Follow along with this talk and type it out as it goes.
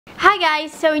Hi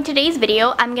guys, so in today's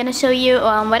video I'm gonna show you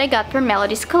what I got from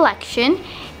Melody's collection,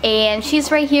 and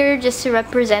she's right here just to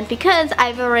represent because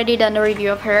I've already done a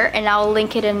review of her, and I'll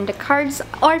link it in the cards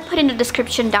or put in the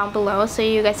description down below so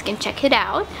you guys can check it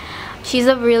out. She's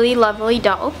a really lovely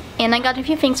doll, and I got a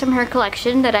few things from her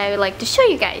collection that I would like to show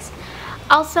you guys.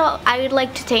 Also, I would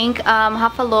like to thank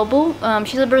Rafa Lobo.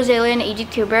 She's a Brazilian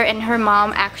YouTuber, and her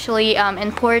mom actually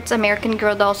imports American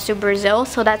Girl dolls to Brazil,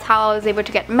 so that's how I was able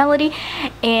to get Melody,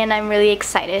 and I'm really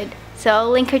excited. So I'll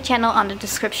link her channel on the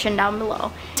description down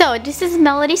below. So this is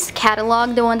Melody's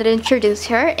catalog, the one that introduced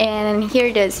her, and here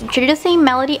it is. Introducing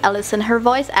Melody Ellison. Her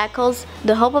voice echoes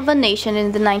the hope of a nation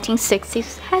in the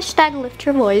 1960s. Hashtag lift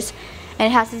your voice. And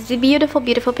it has this beautiful,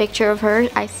 beautiful picture of her.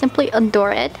 I simply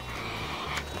adore it.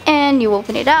 And you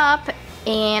open it up,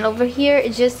 and over here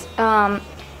it just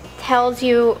tells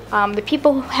you the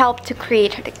people who helped to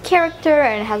create the character,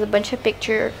 and it has a bunch of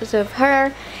pictures of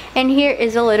her. And here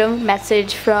is a little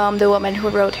message from the woman who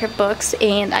wrote her books,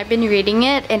 and I've been reading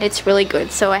it and it's really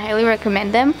good, so I highly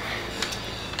recommend them.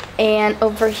 And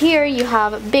over here you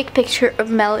have a big picture of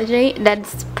Melody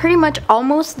that's pretty much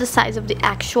almost the size of the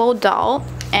actual doll,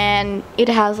 and it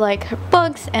has like her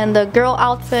books and the girl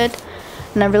outfit.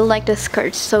 And I really like the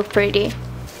skirt, so pretty.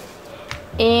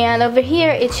 And over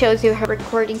here it shows you her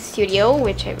recording studio,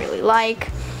 which I really like,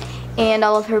 and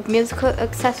all of her musical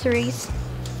accessories.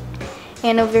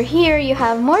 And over here you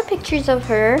have more pictures of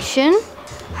her.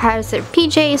 Has her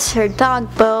PJs, her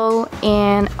dog bow,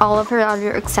 and all of her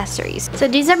other accessories. So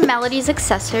these are Melody's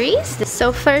accessories.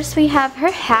 So first we have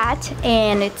her hat,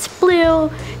 and it's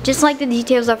blue, just like the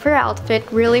details of her outfit.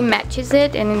 Really matches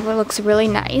it, and it looks really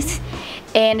nice.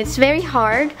 And it's very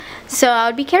hard, so I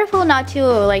would be careful not to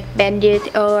like bend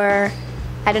it or,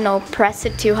 I don't know, press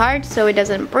it too hard so it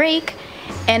doesn't break.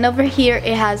 And over here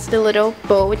it has the little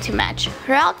bow to match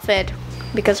her outfit,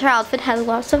 because her outfit has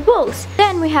lots of bows.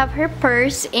 Then we have her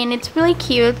purse, and it's really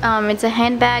cute. It's a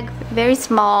handbag, very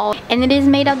small, and it is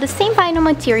made of the same vinyl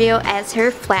material as her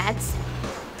flats,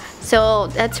 so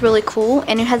that's really cool.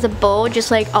 And it has a bow just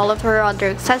like all of her other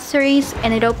accessories,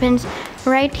 and it opens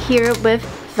right here with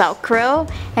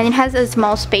Velcro, and it has a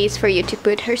small space for you to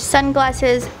put her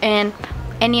sunglasses and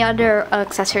any other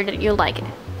accessory that you like.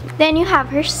 Then you have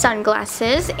her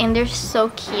sunglasses, and they're so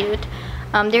cute.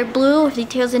 They're blue with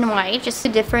details in white, just to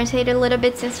differentiate a little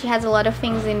bit since she has a lot of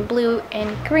things in blue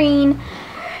and green,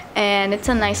 and it's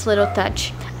a nice little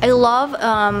touch. I love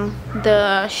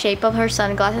the shape of her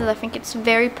sunglasses. I think it's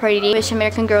very pretty. I wish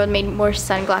American Girl had made more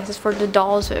sunglasses for the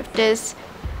dolls with this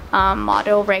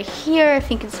model right here. I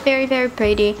think it's very, very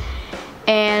pretty.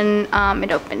 And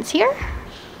it opens here,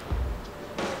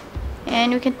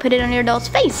 and you can put it on your doll's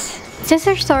face. Since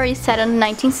her story is set in the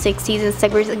 1960s, and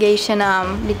segregation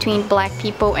between black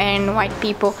people and white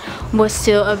people was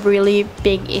still a really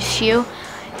big issue,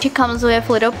 she comes with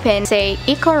little pins say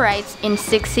equal rights in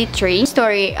 63.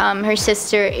 Story, her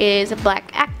sister is a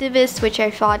black activist, which I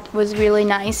thought was really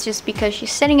nice just because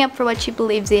she's standing up for what she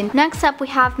believes in. Next up we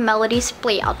have Melody's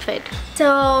play outfit.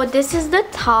 So this is the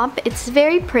top. It's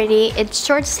very pretty. It's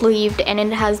short sleeved, and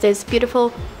it has this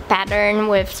beautiful pattern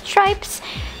with stripes.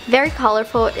 Very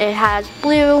colorful. It has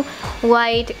blue,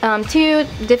 white, two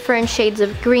different shades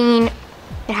of green.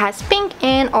 It has pink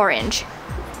and orange.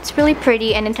 It's really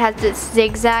pretty, and it has this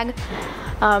zigzag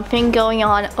thing going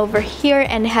on over here,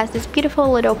 and it has this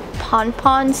beautiful little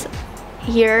pom-poms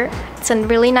here. It's a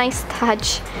really nice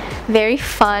touch, very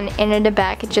fun. And in the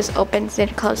back it just opens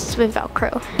and closes with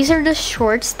Velcro. These are the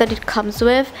shorts that it comes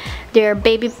with. They're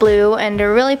baby blue, and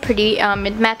they're really pretty.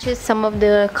 It matches some of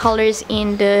the colors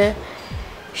in the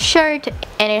shirt,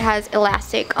 and it has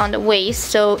elastic on the waist,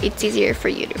 so it's easier for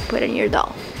you to put on your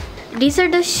doll. These are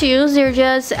the shoes. They're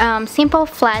just simple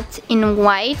flats in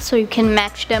white, so you can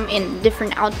match them in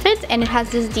different outfits, and it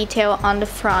has this detail on the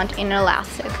front in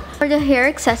elastic. For the hair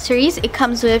accessories, it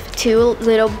comes with two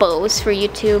little bows for you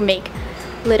to make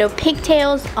little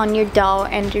pigtails on your doll,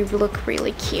 and they look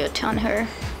really cute on her.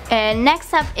 And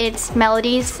next up, it's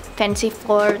Melody's fancy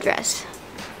floral dress.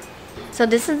 So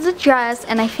this is the dress,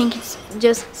 and I think it's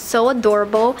just so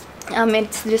adorable.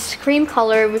 It's this cream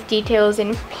color with details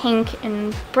in pink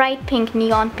and bright pink,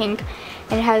 neon pink,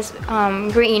 and it has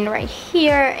green right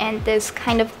here, and this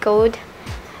kind of gold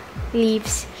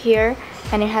leaves here,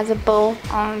 and it has a bow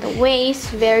on the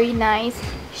waist. Very nice.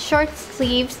 Short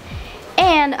sleeves,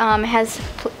 and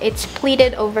it's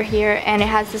pleated over here, and it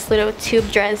has this little tube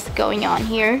dress going on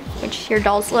here, which your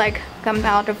doll's leg comes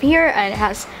out of here, and it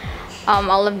has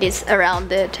all of this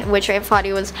around it, which I thought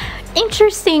it was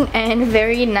interesting and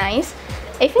very nice.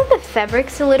 I think the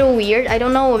fabric's a little weird. I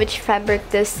don't know which fabric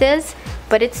this is,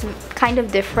 but it's kind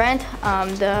of different.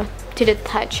 The to the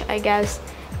touch, I guess.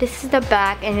 This is the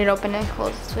back, and it opens and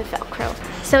closes with Velcro.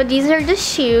 So these are the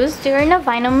shoes. They're in a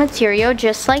vinyl material,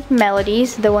 just like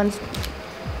Melody's.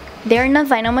 They're in a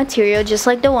vinyl material, just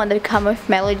like the one that come with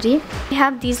Melody. We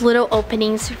have these little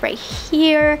openings right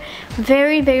here.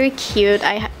 Very, very cute.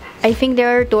 I think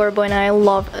they're adorable, and I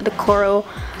love the coral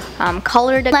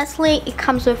color. Lastly, it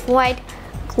comes with white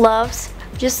gloves.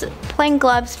 Just plain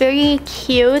gloves, very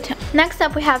cute. Next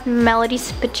up, we have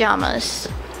Melody's pajamas.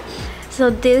 So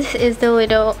this is the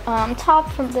little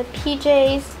top from the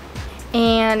PJs,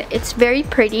 and it's very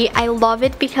pretty. I love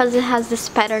it because it has this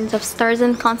patterns of stars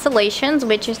and constellations,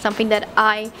 which is something that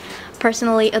I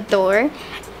personally adore.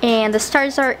 And the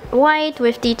stars are white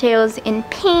with details in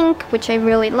pink, which I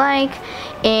really like.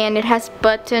 And it has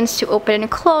buttons to open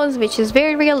and close, which is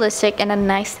very realistic and a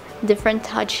nice different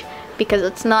touch because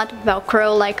it's not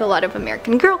Velcro like a lot of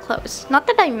American Girl clothes. Not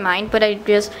that I mind, but I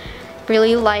just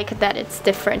really like that it's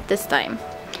different this time.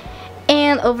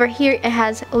 And over here it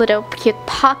has little cute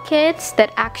pockets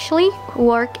that actually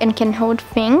work and can hold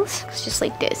things. It's just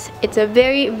like this. It's a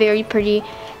very, very pretty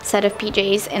set of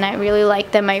PJs, and I really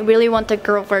like them. I really want the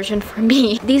girl version for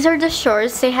me. These are the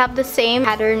shorts. They have the same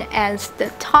pattern as the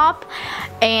top,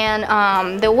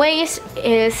 and the waist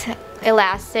is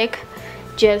elastic,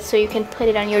 just so you can put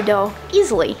it on your doll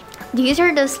easily. These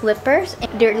are the slippers.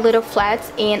 They're little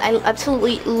flats, and I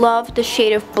absolutely love the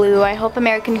shade of blue. I hope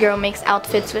American Girl makes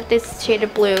outfits with this shade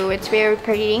of blue. It's very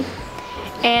pretty.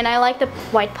 And I like the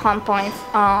white pompons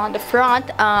on the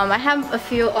front. I have a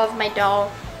few of my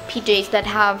doll PJs that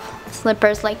have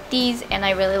slippers like these, and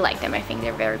I really like them. I think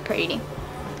they're very pretty.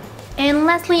 And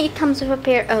lastly, it comes with a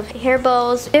pair of hair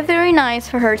bows. They're very nice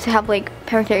for her to have like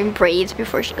pair of braids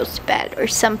before she goes to bed or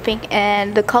something,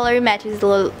 and the color matches the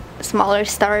little smaller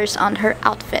stars on her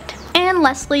outfit. And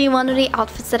lastly, one of the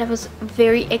outfits that I was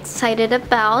very excited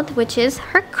about, which is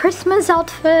her Christmas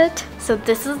outfit. So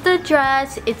this is the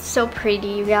dress. It's so pretty,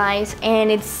 you guys,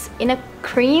 and it's in a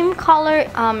cream color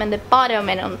in the bottom,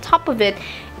 and on top of it,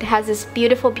 it has this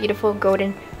beautiful, beautiful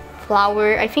golden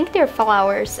flower. I think they're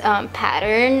flowers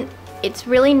pattern. It's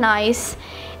really nice,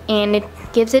 and it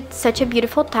gives it such a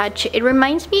beautiful touch. It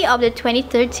reminds me of the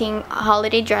 2013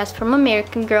 holiday dress from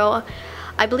American Girl.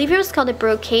 I believe it was called a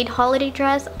brocade holiday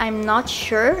dress. I'm not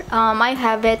sure. I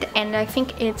have it, and I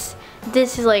think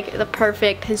this is like the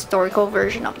perfect historical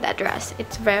version of that dress.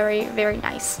 It's very, very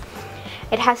nice.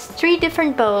 It has 3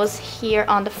 different bows here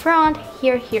on the front,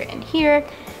 here, here, and here.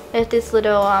 There's this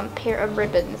little pair of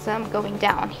ribbons going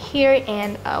down here,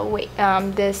 and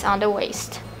this on the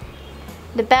waist.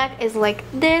 The back is like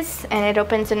this, and it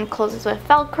opens and closes with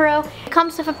Velcro. It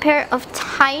comes with a pair of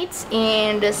tights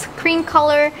in this cream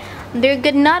color. They're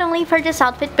good not only for this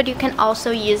outfit, but you can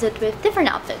also use it with different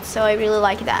outfits, so I really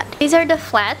like that. These are the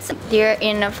flats. They're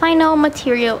in a vinyl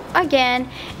material again,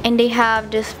 and they have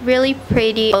this really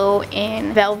pretty bow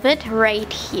in velvet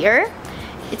right here.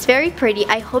 It's very pretty.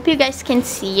 I hope you guys can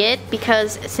see it,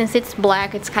 because since it's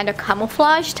black, it's kind of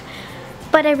camouflaged.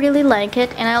 But I really like it,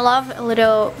 and I love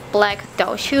little black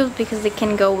doll shoes because they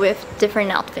can go with different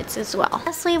outfits as well.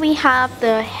 Lastly, we have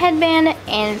the headband,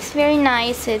 and it's very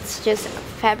nice. It's just a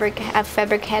fabric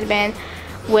headband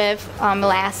with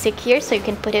elastic here, so you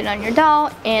can put it on your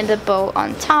doll, and the bow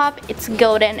on top. It's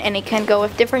golden, and it can go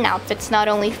with different outfits, not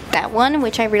only that one,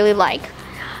 which I really like.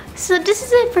 So this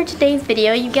is it for today's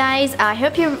video, you guys. I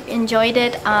hope you enjoyed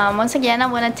it. Once again, I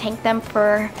want to thank them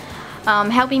for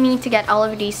helping me to get all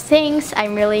of these things.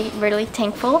 I'm really, really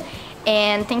thankful,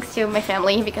 and thanks to my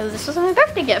family because this was my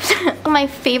birthday gift. My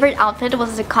favorite outfit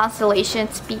was the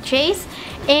Constellations PJs,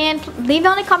 and leave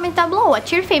down a comment down below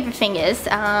what your favorite thing is.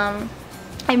 I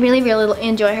really, really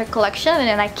enjoy her collection,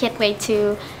 and I can't wait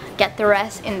to get the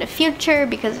rest in the future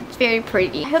because it's very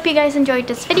pretty. I hope you guys enjoyed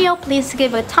this video. Please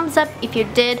give a thumbs up if you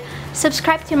did.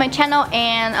 Subscribe to my channel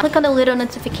and click on the little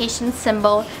notification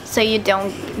symbol so you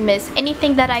don't miss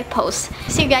anything that I post.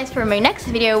 See you guys for my next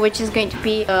video, which is going to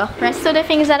be the rest of the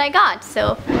things that I got.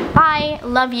 So bye,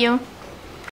 love you.